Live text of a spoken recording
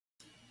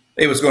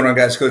Hey, what's going on,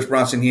 guys? Coach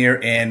Bronson here,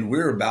 and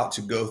we're about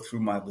to go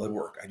through my blood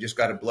work. I just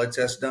got a blood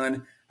test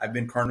done. I've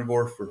been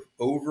carnivore for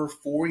over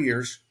 4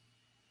 years.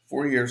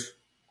 4 years,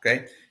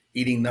 okay?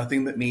 Eating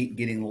nothing but meat,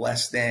 getting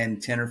less than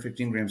 10 or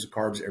 15 grams of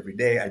carbs every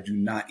day. I do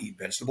not eat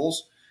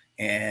vegetables.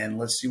 And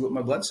let's see what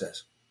my blood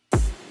says.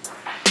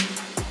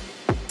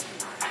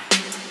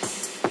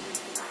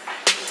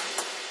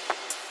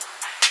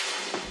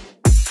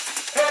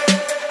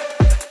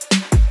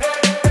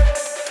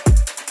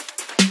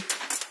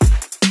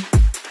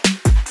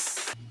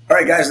 All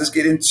right, guys, let's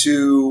get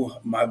into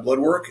my blood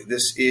work.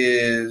 This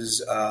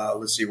is,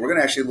 let's see, we're going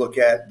to actually look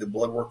at the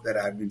blood work that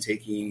I've been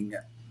taking,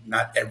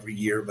 not every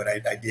year, but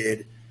I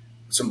did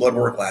some blood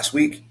work last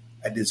week.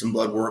 I did some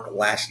blood work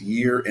last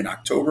year in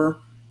October.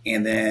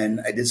 And then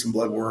I did some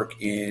blood work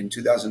in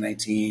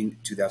 2019,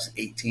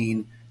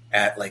 2018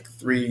 at like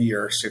 3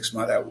 or 6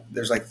 months.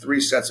 There's like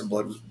 3 sets of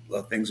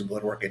things of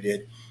blood work I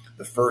did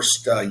the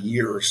first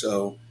year or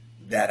so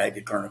that I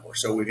did carnivore.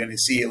 So we're going to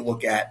see a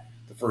look at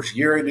the first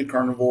year I did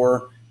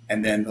carnivore,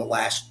 and then the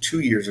last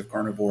 2 years of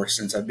carnivore,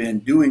 since I've been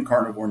doing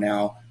carnivore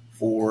now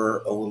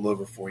for a little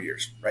over 4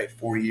 years, right?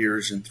 4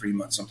 years and 3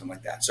 months, something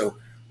like that. So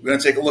we're going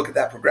to take a look at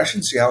that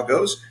progression, see how it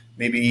goes,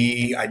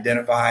 maybe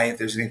identify if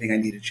there's anything I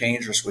need to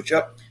change or switch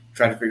up,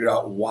 try to figure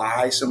out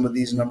why some of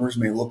these numbers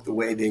may look the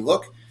way they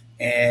look,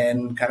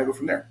 and kind of go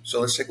from there.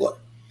 So let's take a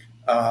look.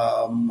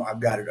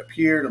 I've got it up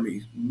here. Let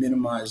me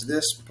minimize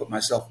this, put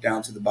myself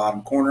down to the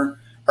bottom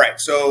corner. All right,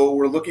 so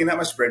we're looking at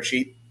my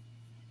spreadsheet,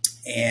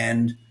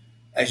 and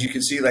as you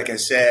can see, like I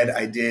said,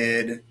 I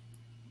did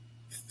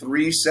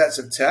 3 sets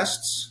of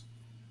tests.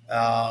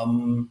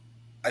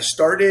 I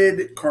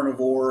started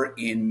carnivore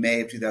in May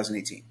of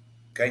 2018.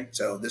 Okay,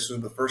 so this was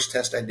the first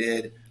test I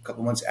did a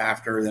couple months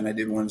after. Then I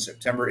did one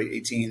September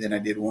 18. Then I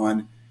did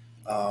one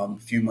a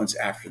few months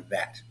after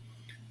that.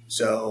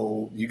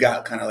 So you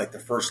got kind of like the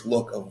first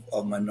look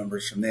of my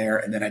numbers from there.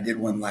 And then I did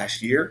one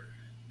last year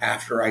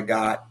after I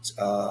got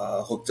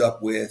hooked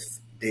up with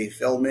Dave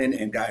Feldman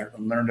and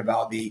learned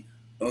about the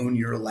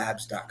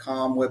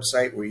ownyourlabs.com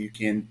website, where you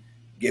can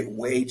get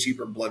way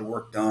cheaper blood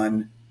work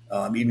done,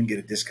 even get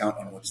a discount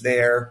on what's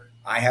there.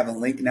 I have a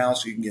link now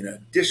so you can get an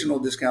additional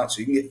discount, so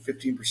you can get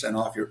 15%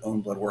 off your own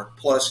blood work.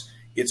 Plus,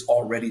 it's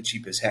already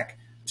cheap as heck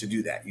to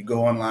do that. You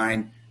go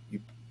online,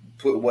 you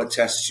put what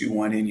tests you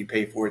want in, you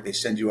pay for it, they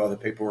send you all the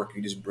paperwork,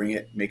 you just bring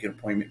it, make an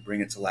appointment,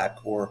 bring it to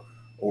LabCorp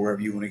or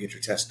wherever you want to get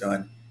your test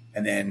done,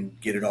 and then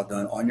get it all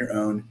done on your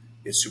own.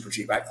 It's super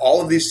cheap.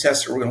 All of these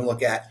tests that we're going to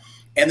look at,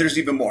 and there's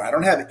even more. I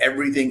don't have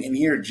everything in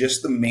here,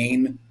 just the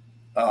main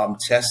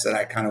tests that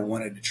I kind of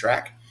wanted to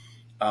track.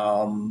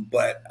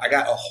 But I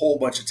got a whole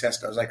bunch of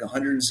tests. I was like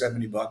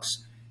 $170,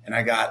 and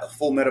I got a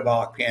full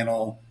metabolic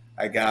panel.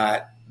 I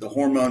got the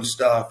hormone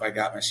stuff. I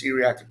got my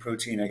C-reactive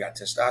protein. I got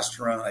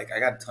testosterone. Like, I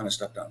got a ton of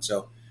stuff done.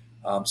 So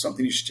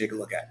something you should take a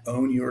look at,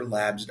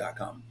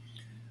 ownyourlabs.com.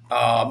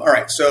 All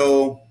right,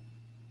 so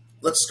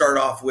let's start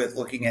off with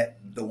looking at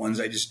the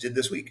ones I just did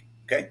this week.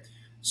 Okay.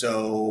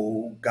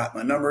 So got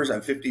my numbers.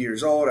 I'm 50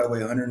 years old. I weigh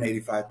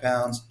 185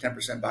 pounds,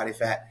 10% body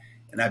fat,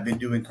 and I've been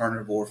doing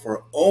carnivore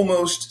for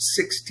almost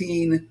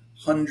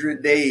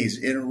 1,600 days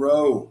in a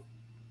row.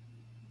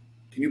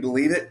 Can you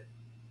believe it?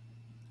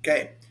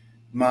 Okay.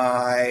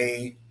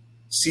 My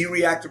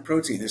C-reactive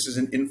protein, this is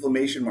an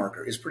inflammation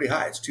marker, is pretty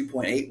high. It's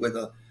 2.8 with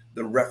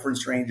the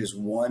reference range is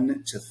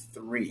 1 to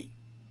 3.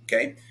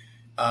 Okay.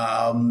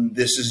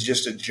 This is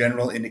just a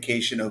general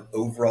indication of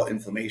overall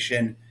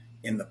inflammation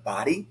in the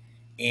body.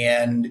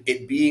 And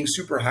it being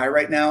super high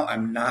right now,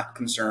 I'm not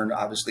concerned.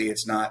 Obviously,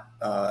 it's not.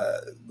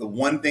 The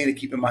one thing to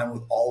keep in mind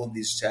with all of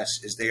these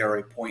tests is they are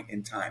a point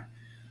in time.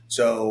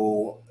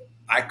 So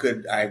I've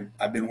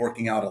been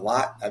working out a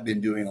lot. I've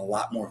been doing a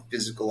lot more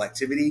physical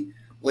activity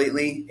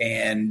lately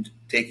and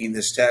taking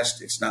this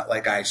test. It's not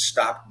like I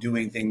stopped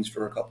doing things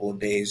for a couple of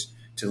days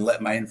to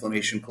let my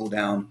inflammation cool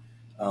down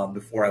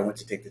before I went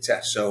to take the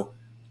test. So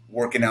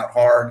working out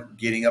hard,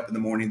 getting up in the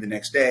morning the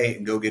next day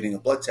and go getting a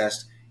blood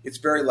test, it's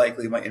very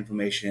likely my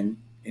inflammation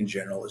in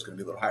general is going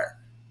to be a little higher.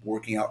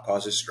 Working out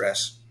causes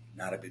stress,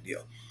 not a big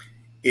deal.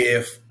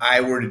 If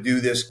I were to do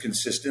this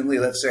consistently,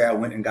 let's say I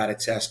went and got a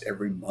test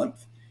every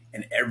month,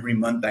 and every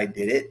month I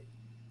did it,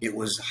 it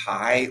was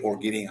high or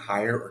getting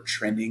higher or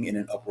trending in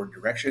an upward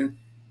direction,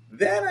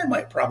 then I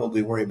might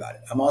probably worry about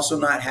it. I'm also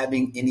not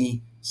having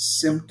any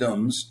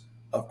symptoms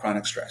of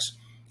chronic stress.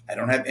 I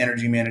don't have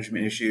energy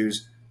management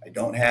issues. I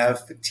don't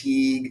have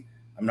fatigue.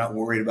 I'm not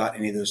worried about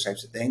any of those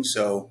types of things.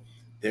 So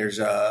there's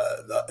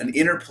an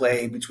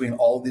interplay between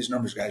all of these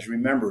numbers, guys.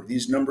 Remember,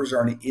 these numbers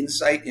are an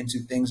insight into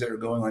things that are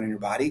going on in your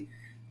body.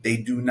 They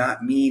do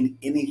not mean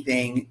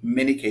anything. In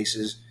many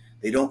cases,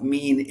 they don't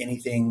mean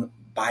anything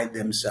by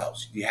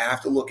themselves. You have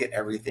to look at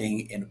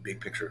everything in a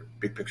big picture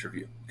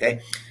view.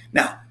 Okay.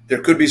 Now, there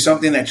could be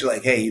something that you're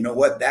like, hey, you know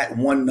what? That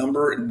one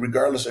number,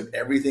 regardless of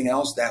everything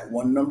else, that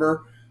one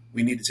number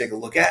we need to take a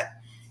look at.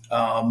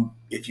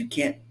 If you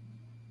can't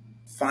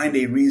find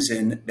a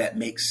reason that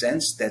makes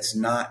sense, that's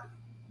not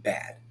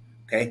bad.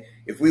 Okay.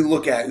 If we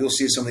look at, you'll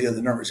see some of the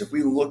other numbers. If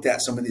we looked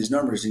at some of these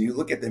numbers and you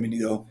look at them and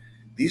you go,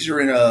 these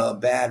are in a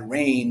bad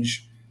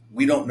range.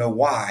 We don't know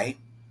why,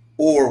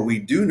 or we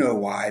do know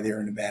why they're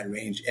in a bad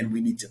range and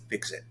we need to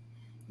fix it.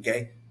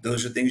 Okay.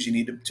 Those are things you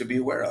need to be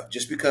aware of.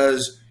 Just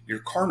because you're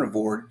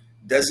carnivore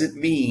doesn't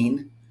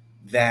mean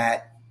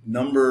that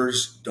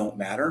numbers don't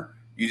matter.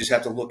 You just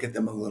have to look at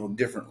them a little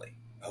differently.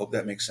 I hope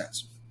that makes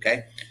sense.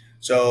 Okay.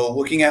 So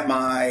looking at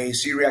my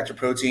C-reactive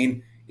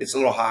protein, it's a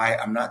little high.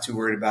 I'm not too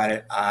worried about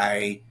it.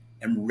 I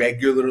am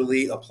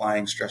regularly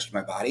applying stress to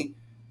my body,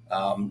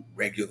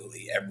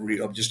 regularly,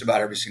 just about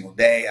every single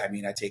day. I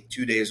mean, I take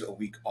 2 days a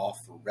week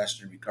off for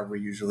rest and recovery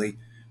usually,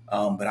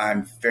 but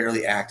I'm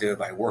fairly active.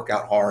 I work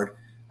out hard.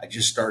 I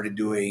just started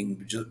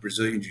doing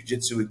Brazilian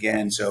Jiu-Jitsu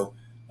again. So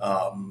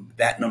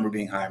that number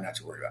being high, I'm not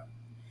too worried about.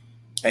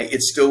 Okay,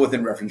 it's still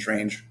within reference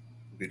range.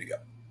 We're good to go.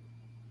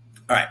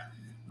 All right,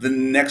 the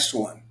next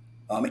one.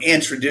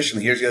 And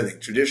traditionally, here's the other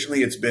thing.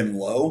 Traditionally, it's been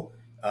low.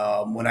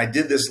 When I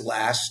did this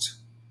last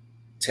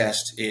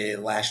test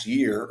last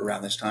year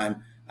around this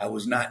time, I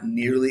was not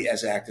nearly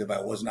as active.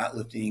 I was not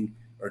lifting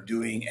or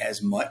doing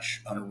as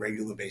much on a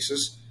regular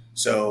basis.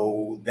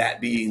 So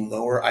that being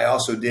lower, I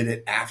also did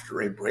it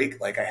after a break.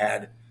 Like I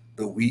had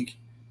the week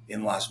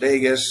in Las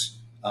Vegas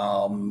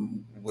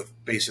with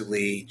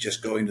basically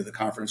just going to the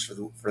conference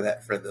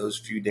for those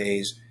few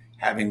days,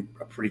 having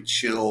a pretty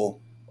chill,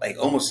 like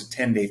almost a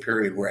 10-day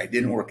period where I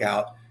didn't work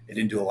out. I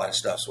didn't do a lot of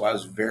stuff. So I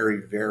was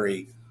very,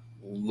 very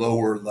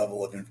lower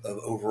level of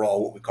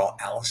overall what we call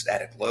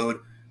allostatic load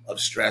of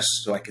stress.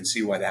 So I can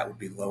see why that would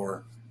be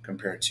lower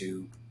compared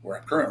to where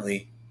I'm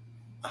currently,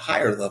 a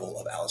higher level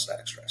of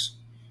allostatic stress,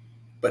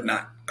 but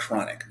not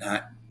chronic,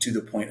 not to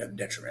the point of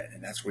detriment.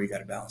 And that's where you got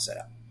to balance that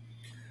out.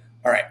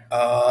 All right.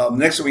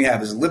 Next one we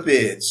have is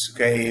lipids.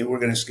 Okay. We're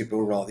going to skip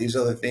over all these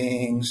other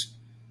things.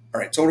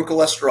 All right. Total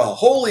cholesterol.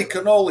 Holy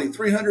cannoli,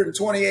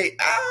 328.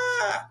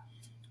 All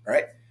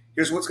right.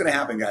 Here's what's going to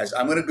happen, guys.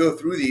 I'm going to go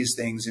through these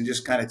things and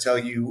just kind of tell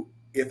you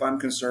if I'm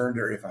concerned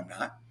or if I'm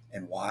not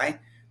and why.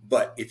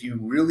 But if you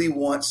really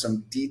want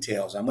some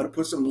details, I'm going to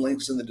put some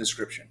links in the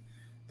description.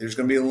 There's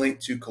going to be a link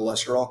to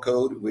Cholesterol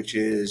Code, which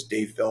is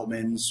Dave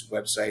Feldman's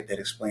website that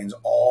explains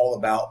all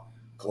about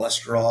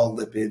cholesterol,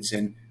 lipids,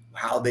 and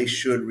how they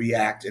should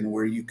react and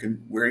where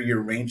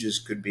your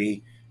ranges could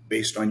be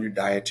based on your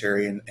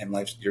dietary and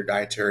your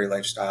dietary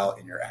lifestyle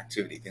and your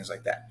activity, things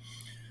like that.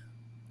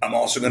 I'm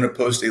also going to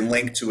post a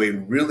link to a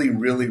really,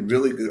 really,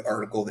 really good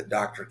article that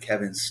Dr.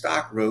 Kevin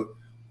Stock wrote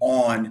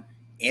on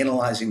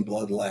analyzing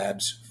blood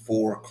labs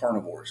for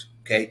carnivores.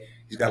 Okay.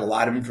 He's got a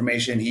lot of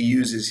information. He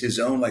uses his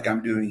own, like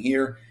I'm doing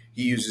here.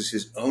 He uses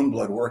his own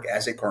blood work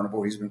as a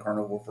carnivore. He's been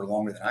carnivore for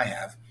longer than I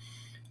have.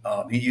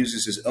 He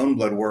uses his own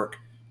blood work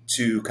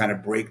to kind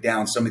of break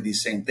down some of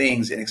these same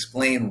things and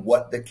explain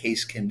what the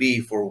case can be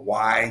for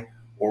why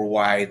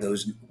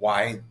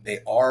they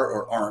are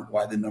or aren't,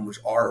 why the numbers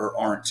are or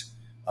aren't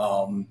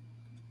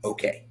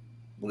okay.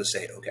 We'll just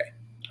say okay.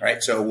 All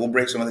right. So we'll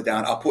break some of it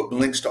down. I'll put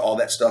links to all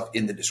that stuff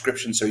in the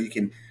description so you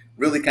can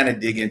really kind of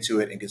dig into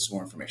it and get some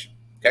more information.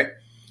 Okay.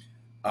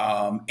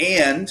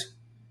 And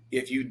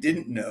if you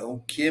didn't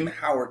know, Kim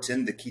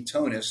Howerton, the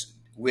ketonist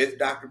with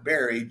Dr.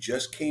 Barry,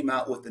 just came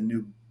out with a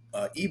new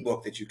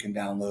ebook that you can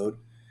download.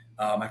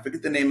 I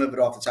forget the name of it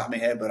off the top of my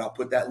head, but I'll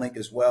put that link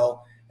as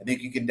well. I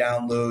think you can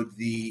download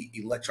the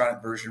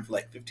electronic version for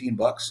like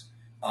 $15.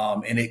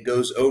 And it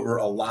goes over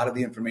a lot of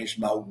the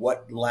information about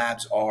what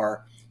labs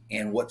are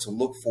and what to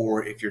look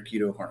for if you're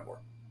keto carnivore.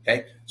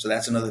 Okay. So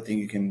that's another thing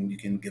you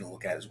can get a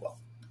look at as well.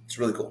 It's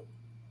really cool.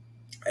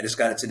 I just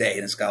got it today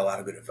and it's got a lot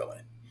of good info in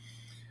it.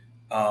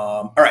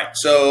 All right.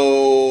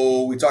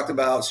 So we talked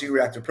about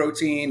C-reactive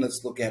protein.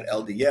 Let's look at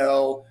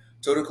LDL.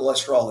 Total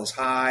cholesterol is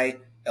high.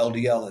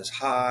 LDL is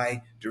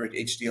high. Direct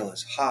HDL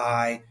is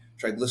high.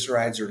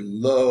 Triglycerides are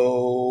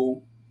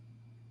low.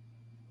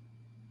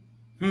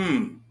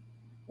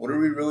 What are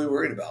we really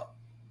worried about?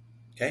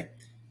 Okay.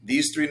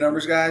 These three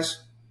numbers,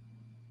 guys,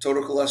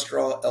 total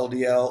cholesterol,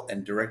 LDL,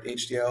 and direct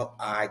HDL,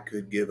 I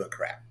could give a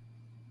crap.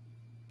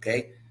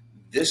 Okay.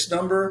 This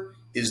number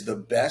is the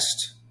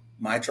best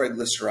my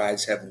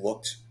triglycerides have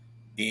looked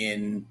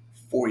in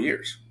 4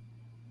 years.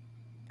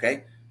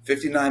 Okay.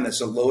 59, that's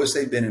the lowest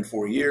they've been in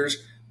 4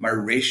 years. My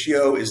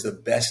ratio is the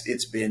best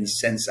it's been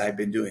since I've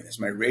been doing this.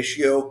 My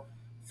ratio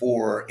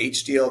for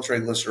HDL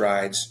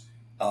triglycerides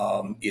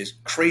is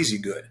crazy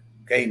good.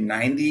 Okay,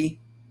 90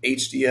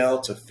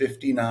 HDL to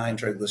 59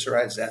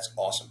 triglycerides. That's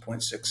awesome.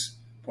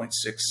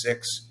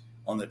 0.66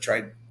 on the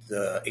HDL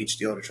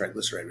to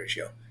triglyceride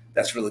ratio.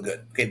 That's really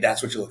good. Okay,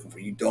 that's what you're looking for.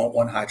 You don't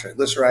want high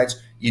triglycerides.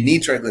 You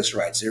need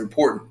triglycerides. They're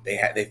important.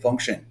 They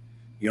function.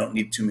 You don't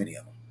need too many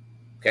of them.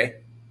 Okay,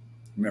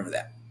 remember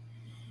that.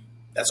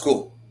 That's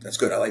cool. That's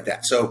good. I like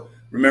that. So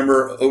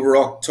remember,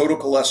 overall total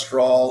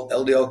cholesterol,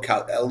 LDL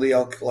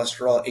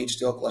cholesterol,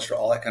 HDL cholesterol,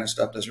 all that kind of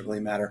stuff doesn't really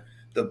matter.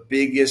 The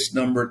biggest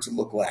number to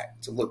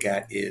look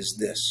at is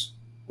this.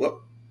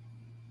 Whoop.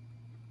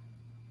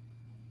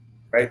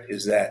 Right?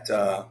 Is that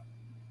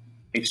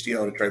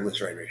HDL to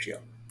triglyceride ratio.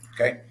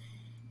 Okay?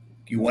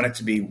 You want it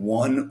to be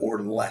 1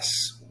 or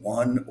less.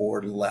 1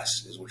 or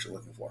less is what you're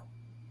looking for.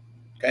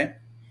 Okay?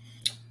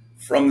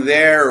 From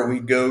there, we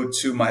go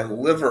to my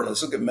liver.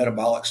 Let's look at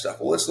metabolic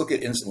stuff. Well, let's look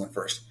at insulin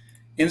first.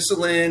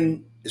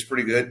 Insulin is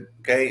pretty good.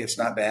 Okay, it's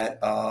not bad.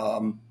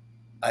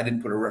 I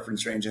didn't put a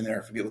reference range in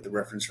there. I forget what the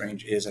reference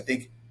range is. I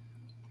don't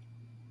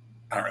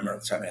remember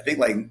the time. I think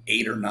like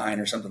 8 or 9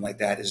 or something like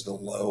that is the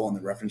low on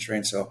the reference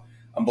range. So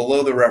I'm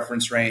below the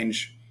reference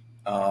range,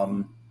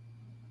 and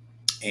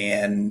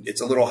it's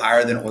a little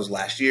higher than it was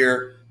last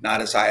year. Not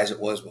as high as it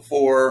was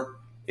before.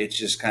 It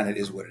just kind of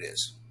is what it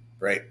is,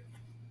 right?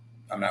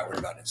 I'm not worried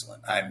about insulin.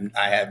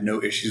 I have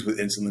no issues with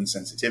insulin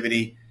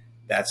sensitivity.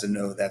 That's a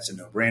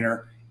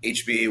no-brainer.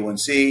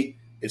 HbA1c,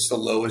 it's the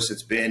lowest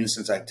it's been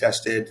since I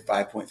tested,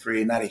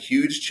 5.3. Not a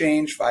huge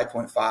change,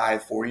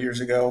 5.5 4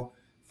 years ago,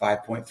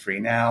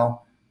 5.3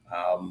 now.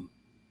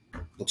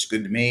 Looks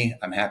good to me.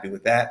 I'm happy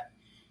with that,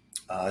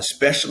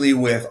 especially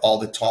with all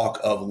the talk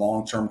of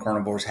long-term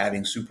carnivores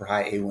having super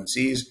high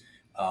A1Cs.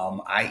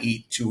 I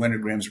eat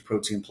 200 grams of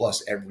protein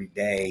plus every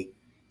day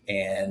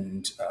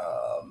and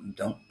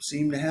don't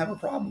seem to have a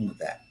problem with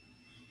that.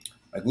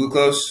 My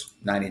glucose,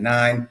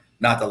 99,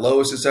 not the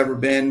lowest it's ever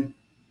been,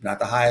 not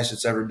the highest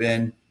it's ever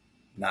been.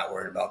 Not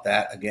worried about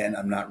that. Again,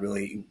 I'm not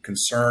really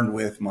concerned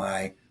with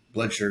my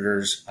blood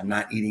sugars. I'm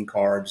not eating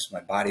carbs. My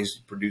body's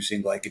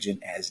producing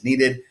glycogen as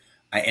needed.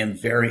 I am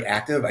very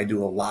active. I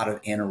do a lot of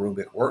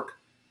anaerobic work.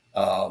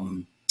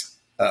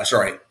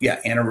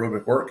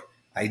 Anaerobic work.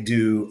 I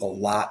do a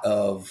lot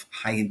of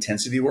high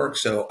intensity work.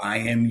 So I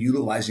am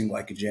utilizing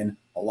glycogen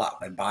a lot.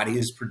 My body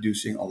is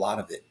producing a lot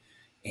of it.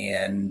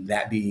 And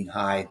that being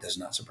high does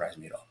not surprise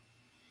me at all.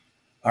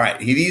 All right,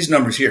 these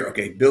numbers here.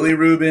 Okay,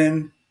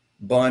 bilirubin,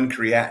 bun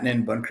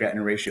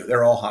creatinine ratio.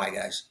 They're all high,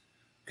 guys.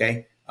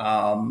 Okay,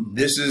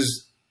 this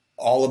is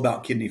all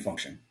about kidney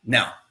function.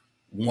 Now,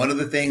 one of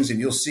the things, and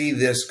you'll see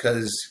this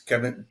because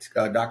Kevin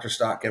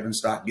Stock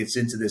gets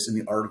into this in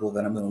the article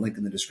that I'm going to link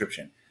in the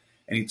description.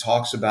 And he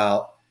talks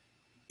about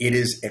it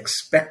is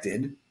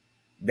expected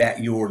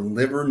that your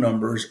liver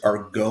numbers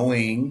are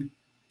going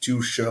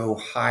to show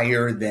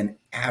higher than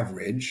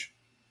average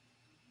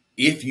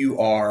if you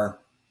are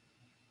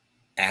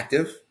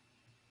active,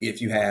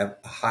 if you have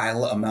a high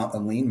amount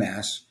of lean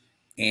mass,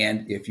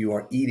 and if you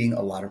are eating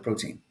a lot of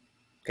protein.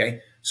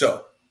 Okay,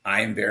 so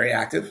I am very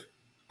active.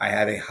 I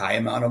have a high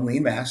amount of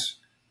lean mass,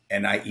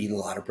 and I eat a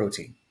lot of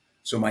protein.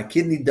 So my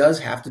kidney does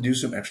have to do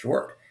some extra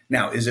work.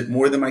 Now, is it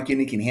more than my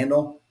kidney can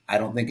handle? I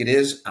don't think it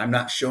is. I'm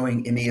not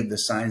showing any of the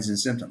signs and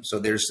symptoms. So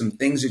there's some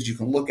things that you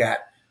can look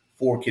at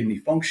for kidney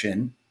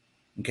function.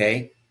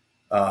 Okay,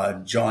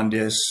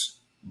 jaundice,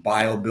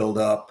 bile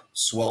buildup,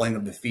 swelling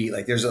of the feet.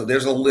 Like there's a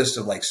list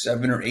of like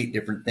 7 or 8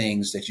 different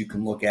things that you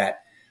can look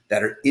at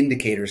that are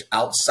indicators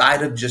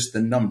outside of just the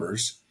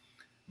numbers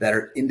that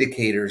are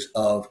indicators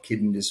of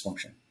kidney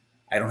dysfunction.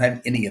 I don't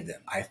have any of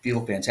them. I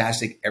feel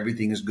fantastic.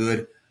 Everything is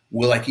good.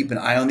 Will I keep an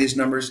eye on these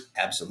numbers?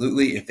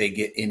 Absolutely. If they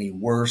get any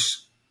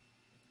worse,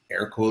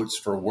 air quotes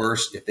for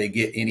worse, if they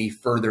get any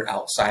further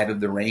outside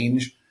of the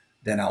range,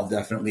 then I'll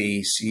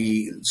definitely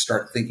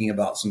start thinking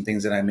about some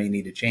things that I may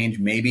need to change.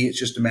 Maybe it's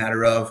just a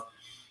matter of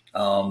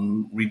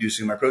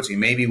reducing my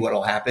protein. Maybe what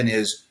will happen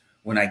is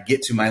when I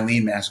get to my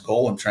lean mass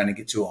goal, I'm trying to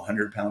get to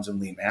 100 pounds of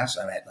lean mass.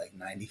 I'm at like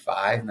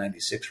 95,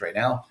 96 right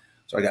now.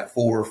 So I got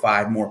 4 or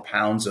 5 more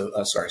pounds of,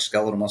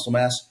 skeletal muscle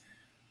mass.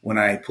 When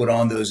I put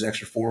on those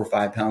extra 4 or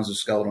 5 pounds of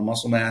skeletal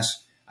muscle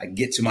mass, I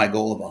get to my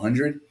goal of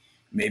 100.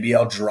 Maybe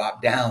I'll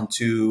drop down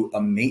to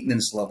a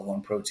maintenance level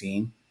on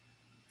protein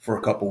for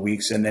a couple of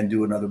weeks and then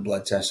do another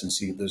blood test and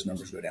see if those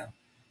numbers go down.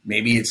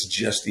 Maybe it's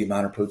just the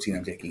amount of protein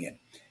I'm taking in.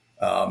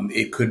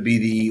 It could be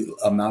the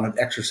amount of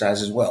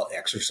exercise as well.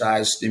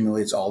 Exercise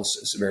stimulates all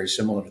very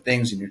similar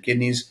things in your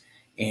kidneys,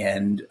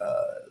 and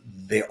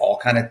they all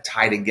kind of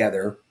tie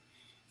together.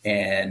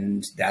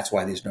 And that's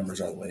why these numbers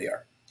are the way they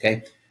are.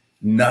 Okay.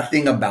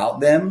 Nothing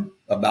about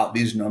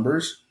these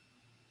numbers.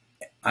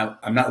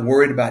 I'm not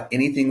worried about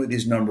anything with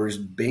these numbers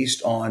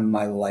based on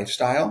my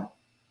lifestyle,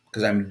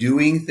 because I'm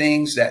doing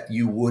things that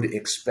you would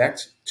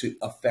expect to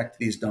affect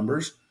these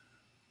numbers,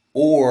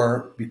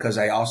 or because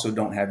I also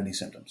don't have any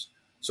symptoms.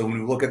 So when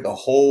we look at the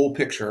whole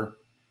picture,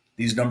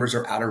 these numbers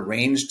are out of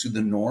range to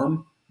the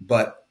norm,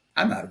 but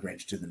I'm out of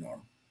range to the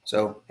norm.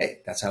 So,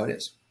 hey, that's how it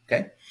is.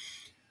 Okay.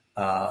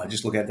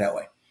 Just look at it that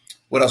way.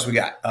 What else we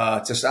got?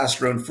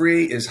 Testosterone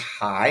free is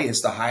high.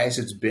 It's the highest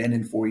it's been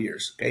in 4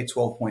 years. Okay.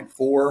 12.4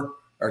 or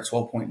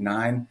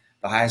 12.9.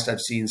 The highest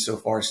I've seen so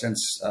far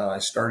since I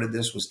started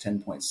this was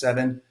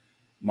 10.7.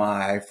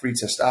 My free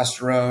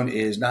testosterone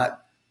is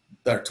not,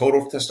 the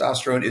total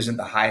testosterone isn't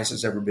the highest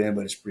it's ever been,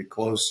 but it's pretty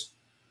close.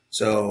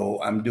 So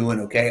I'm doing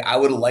okay. I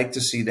would like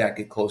to see that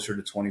get closer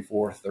to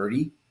 24,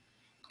 30.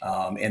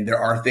 And there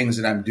are things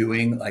that I'm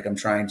doing, like I'm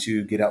trying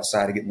to get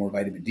outside to get more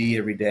vitamin D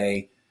every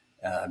day.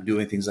 I'm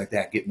doing things like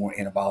that, get more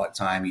anabolic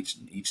time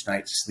each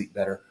night to sleep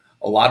better.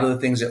 A lot of the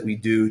things that we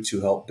do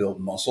to help build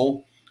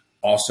muscle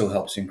also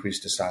helps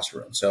increase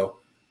testosterone. So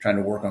trying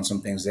to work on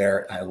some things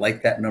there. I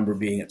like that number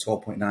being at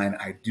 12.9.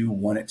 I do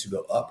want it to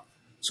go up.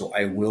 So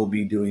I will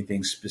be doing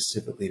things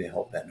specifically to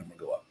help that number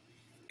go up.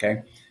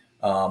 Okay.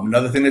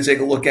 Another thing to take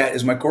a look at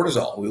is my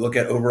cortisol. We look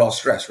at overall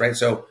stress, right?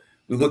 So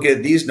we look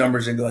at these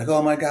numbers and go like,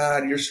 oh my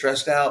God, you're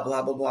stressed out,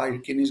 blah, blah, blah. Your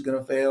kidney's going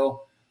to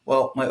fail.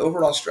 Well, my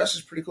overall stress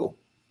is pretty cool.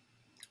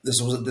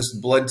 This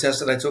blood test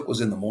that I took was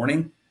in the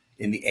morning,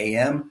 in the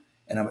AM,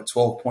 and I'm at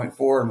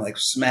 12.4. I'm like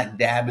smack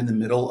dab in the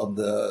middle of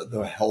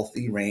the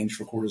healthy range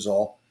for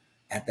cortisol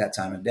at that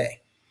time of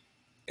day.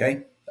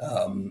 Okay.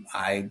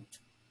 I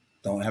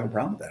don't have a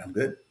problem with that. I'm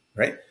good.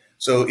 Right.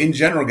 So in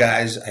general,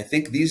 guys, I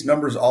think these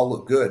numbers all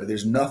look good.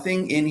 There's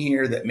nothing in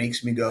here that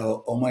makes me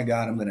go, oh my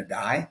God, I'm going to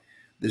die.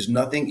 There's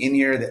nothing in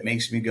here that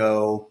makes me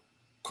go,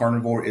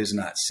 carnivore is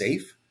not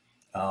safe.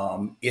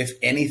 If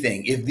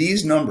anything, if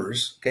these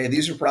numbers, okay,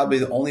 these are probably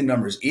the only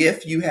numbers.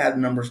 If you had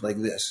numbers like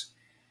this,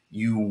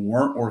 you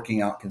weren't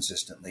working out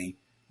consistently,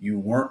 you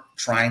weren't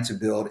trying to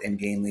build and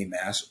gain lean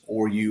mass,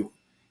 or you,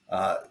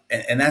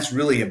 and that's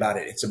really about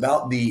it. It's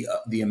about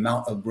the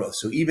amount of growth.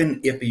 So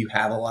even if you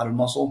have a lot of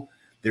muscle,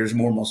 there's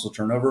more muscle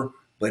turnover,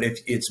 but if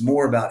it's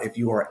more about if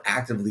you are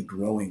actively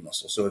growing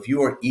muscle. So if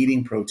you are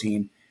eating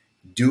protein,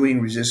 doing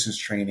resistance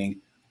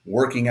training,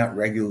 working out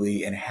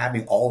regularly, and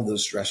having all of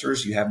those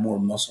stressors, you have more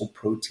muscle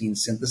protein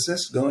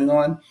synthesis going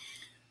on,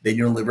 then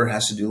your liver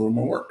has to do a little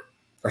more work.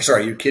 Or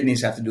sorry, your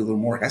kidneys have to do a little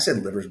more work. I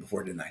said livers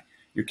before, didn't I?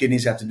 Your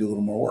kidneys have to do a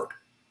little more work.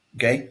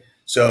 Okay.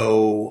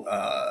 So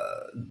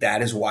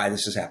that is why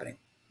this is happening.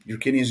 Your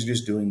kidneys are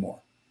just doing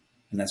more,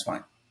 and that's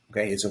fine.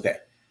 Okay. It's okay.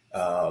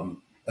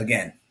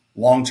 Again,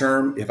 long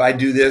term, if I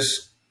do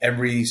this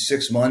every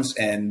 6 months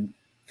and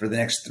for the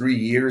next 3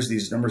 years,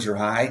 these numbers are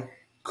high,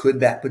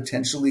 could that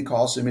potentially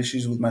cause some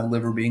issues with my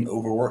liver being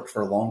overworked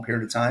for a long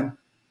period of time?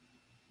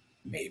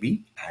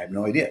 Maybe. I have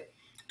no idea.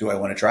 Do I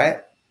want to try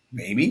it?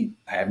 Maybe.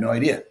 I have no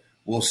idea.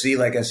 We'll see.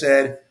 Like I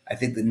said, I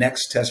think the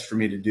next test for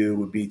me to do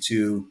would be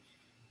to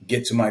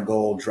get to my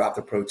goal, drop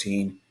the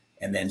protein,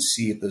 and then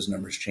see if those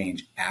numbers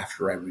change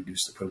after I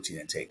reduce the protein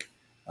intake,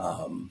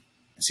 and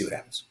see what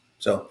happens.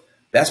 So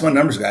that's my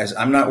numbers, guys.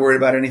 I'm not worried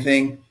about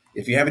anything.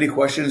 If you have any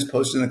questions,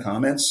 post in the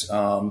comments.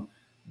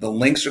 The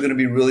links are going to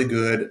be really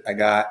good. I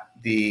got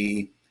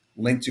the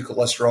link to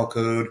cholesterol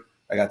code.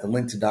 I got the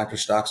link to Dr.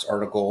 Stock's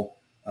article.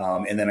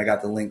 And then I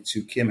got the link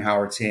to Kim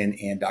Howerton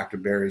and Dr.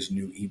 Barry's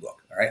new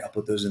ebook. All right. I'll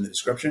put those in the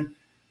description.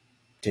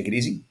 Take it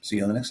easy. See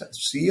you on the next side.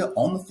 See you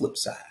on the flip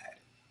side.